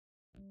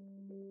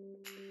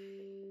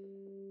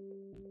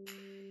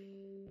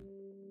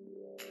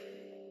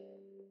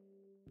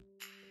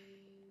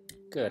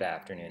Good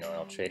afternoon,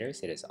 oil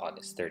traders. It is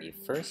August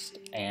 31st,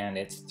 and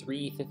it's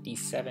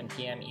 3:57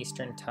 p.m.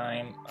 Eastern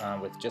Time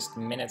with just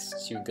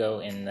minutes to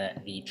go in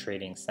the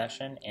trading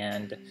session.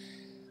 And,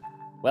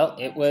 well,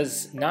 it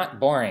was not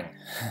boring.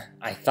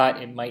 I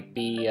thought it might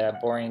be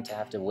boring to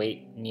have to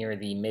wait near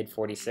the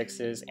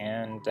mid-46s,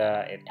 and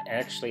it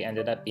actually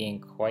ended up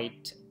being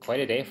quite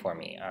a day for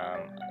me.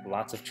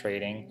 Lots of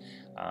trading,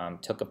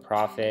 took a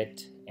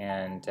profit,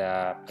 and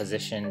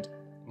positioned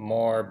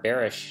more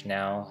bearish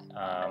now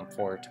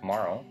for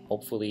tomorrow.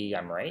 Hopefully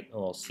I'm right.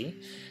 We'll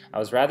see. I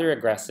was rather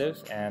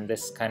aggressive, and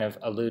this kind of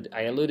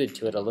I alluded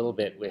to it a little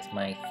bit with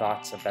my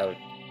thoughts about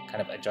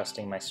kind of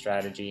adjusting my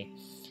strategy.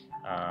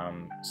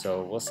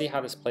 So we'll see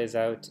how this plays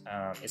out.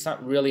 It's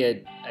not really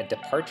a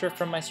departure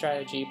from my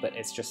strategy, but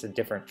it's just a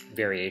different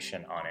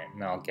variation on it,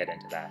 and I'll get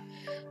into that.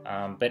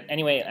 But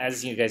anyway,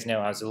 as you guys know,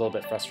 I was a little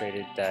bit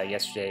frustrated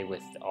yesterday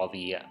with all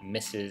the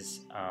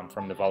misses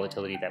from the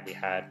volatility that we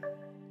had.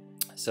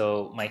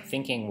 So my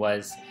thinking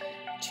was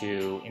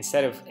to,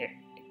 instead of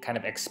kind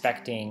of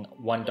expecting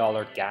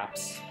 $1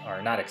 gaps,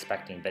 or not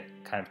expecting, but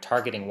kind of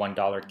targeting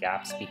 $1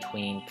 gaps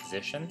between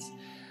positions,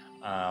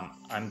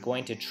 I'm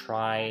going to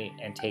try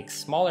and take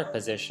smaller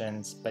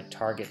positions but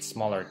target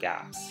smaller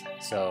gaps.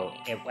 So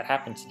what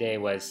happened today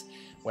was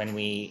when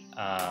we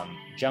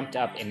jumped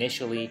up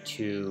initially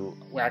to,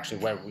 well, actually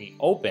where we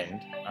opened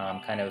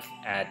kind of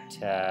at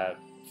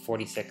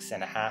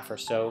 46.5 or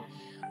so,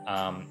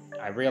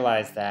 I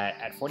realized that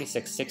at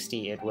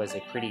 46.60 it was a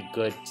pretty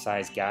good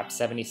size gap,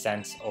 70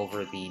 cents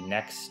over the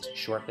next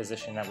short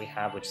position that we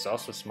have, which is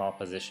also a small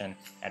position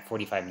at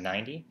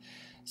 45.90.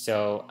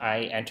 So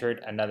I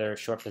entered another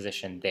short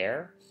position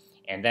there,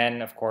 and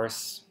then of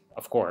course,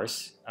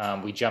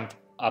 we jumped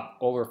up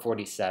over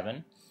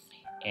 47,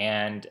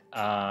 and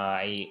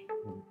I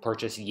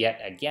purchased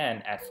yet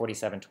again at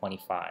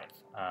 47.25.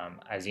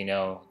 As you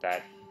know,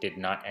 that did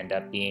not end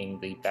up being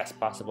the best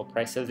possible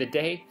price of the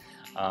day,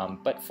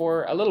 but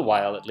for a little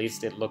while at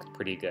least it looked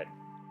pretty good.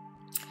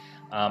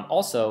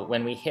 Also,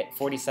 when we hit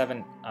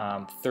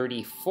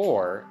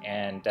 47.34,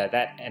 and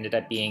that ended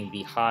up being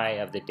the high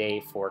of the day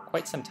for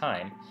quite some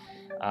time,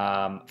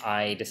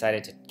 I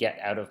decided to get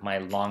out of my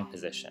long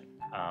position,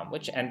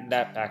 which ended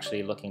up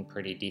actually looking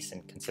pretty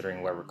decent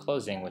considering where we're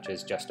closing, which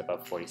is just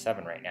above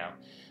 47 right now.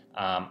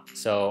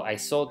 So I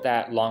sold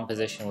that long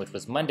position, which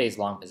was Monday's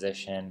long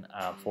position,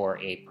 for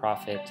a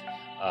profit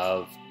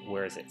of,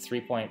 where is it,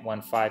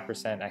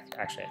 3.15%.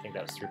 Actually, I think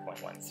that was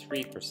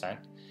 3.13%.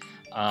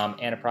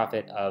 And a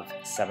profit of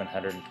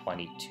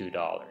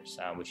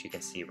 $722, which you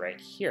can see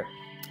right here.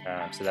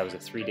 So that was a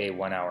 3-day,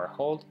 1-hour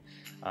hold,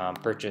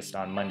 purchased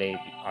on Monday,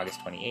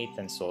 August 28th,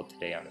 and sold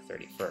today on the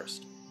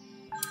 31st.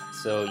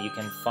 So you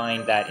can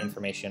find that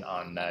information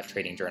on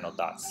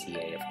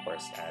TradingJournal.ca, of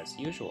course, as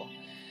usual.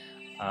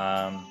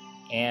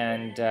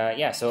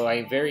 Yeah, so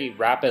I very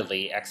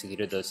rapidly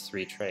executed those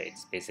 3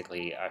 trades.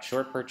 Basically, a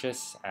short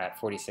purchase at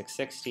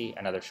 46.60,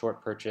 another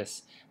short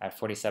purchase at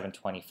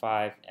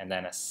 47.25, and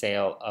then a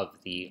sale of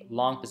the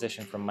long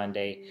position from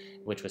Monday,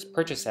 which was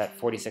purchased at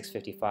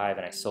 46.55,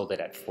 and I sold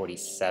it at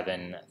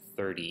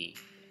 47.30,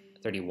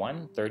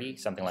 31.30,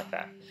 something like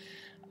that.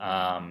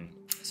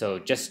 So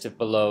just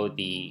below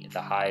the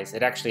highs.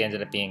 It actually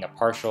ended up being a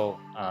partial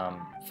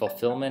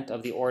fulfillment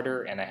of the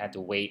order, and I had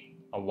to wait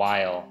a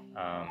while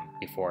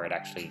before it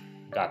actually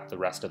got the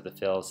rest of the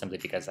fill, simply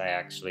because I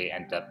actually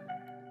ended up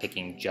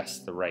picking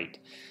just the right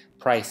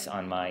price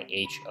on my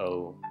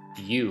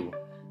HOU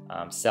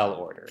sell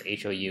order.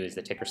 HOU is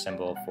the ticker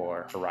symbol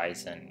for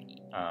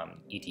Horizon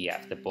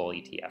ETF, the bull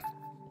ETF.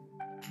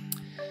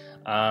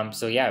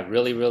 So yeah,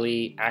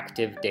 really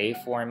active day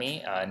for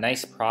me.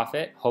 Nice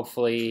profit.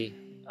 Hopefully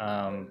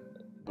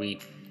we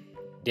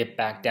dip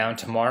back down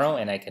tomorrow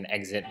and I can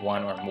exit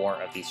one or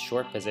more of these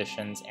short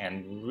positions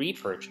and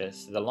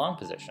repurchase the long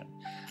position.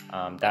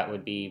 That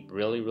would be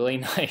really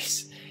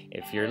nice.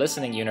 If you're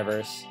listening,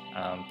 universe,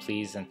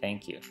 please and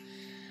thank you.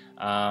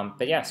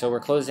 But yeah, so we're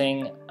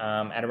closing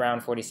at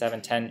around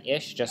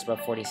 47.10-ish, just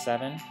above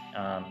 47.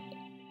 I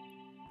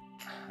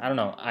don't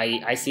know.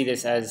 I see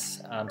this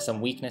as some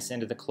weakness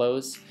into the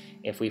close.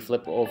 If we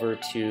flip over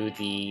to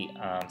the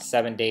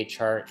 7-day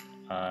chart,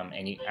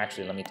 and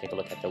actually, let me take a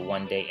look at the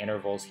 1-day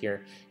intervals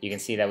here. You can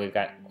see that we've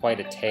got quite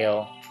a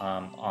tail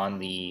on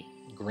the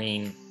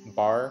green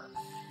bar.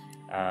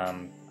 I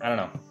don't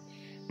know.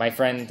 My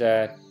friend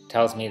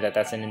tells me that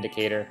that's an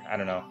indicator. I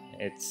don't know.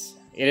 It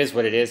is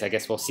what it is. I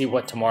guess we'll see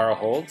what tomorrow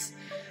holds.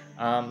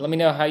 Let me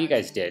know how you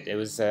guys did. It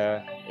was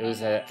a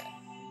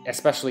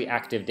especially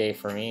active day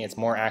for me. It's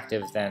more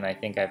active than I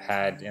think I've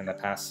had in the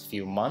past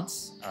few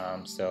months.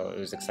 So it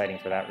was exciting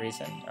for that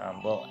reason.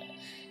 We'll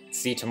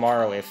see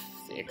tomorrow if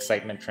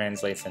excitement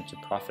translates into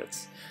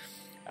profits.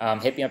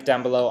 Hit me up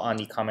down below on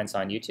the comments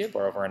on YouTube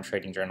or over on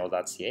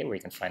TradingJournal.ca, where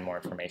you can find more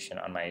information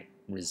on my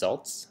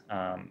results,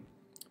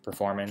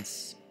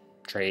 performance,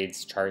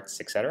 trades,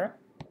 charts, etc.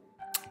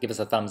 Give us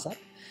a thumbs up,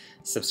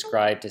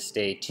 subscribe to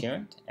stay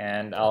tuned,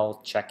 and I'll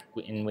check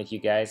in with you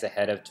guys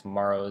ahead of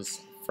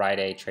tomorrow's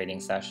Friday trading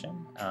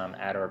session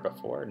at or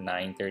before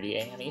 9:30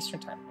 a.m. Eastern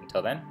Time.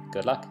 Until then,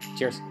 good luck.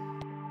 Cheers.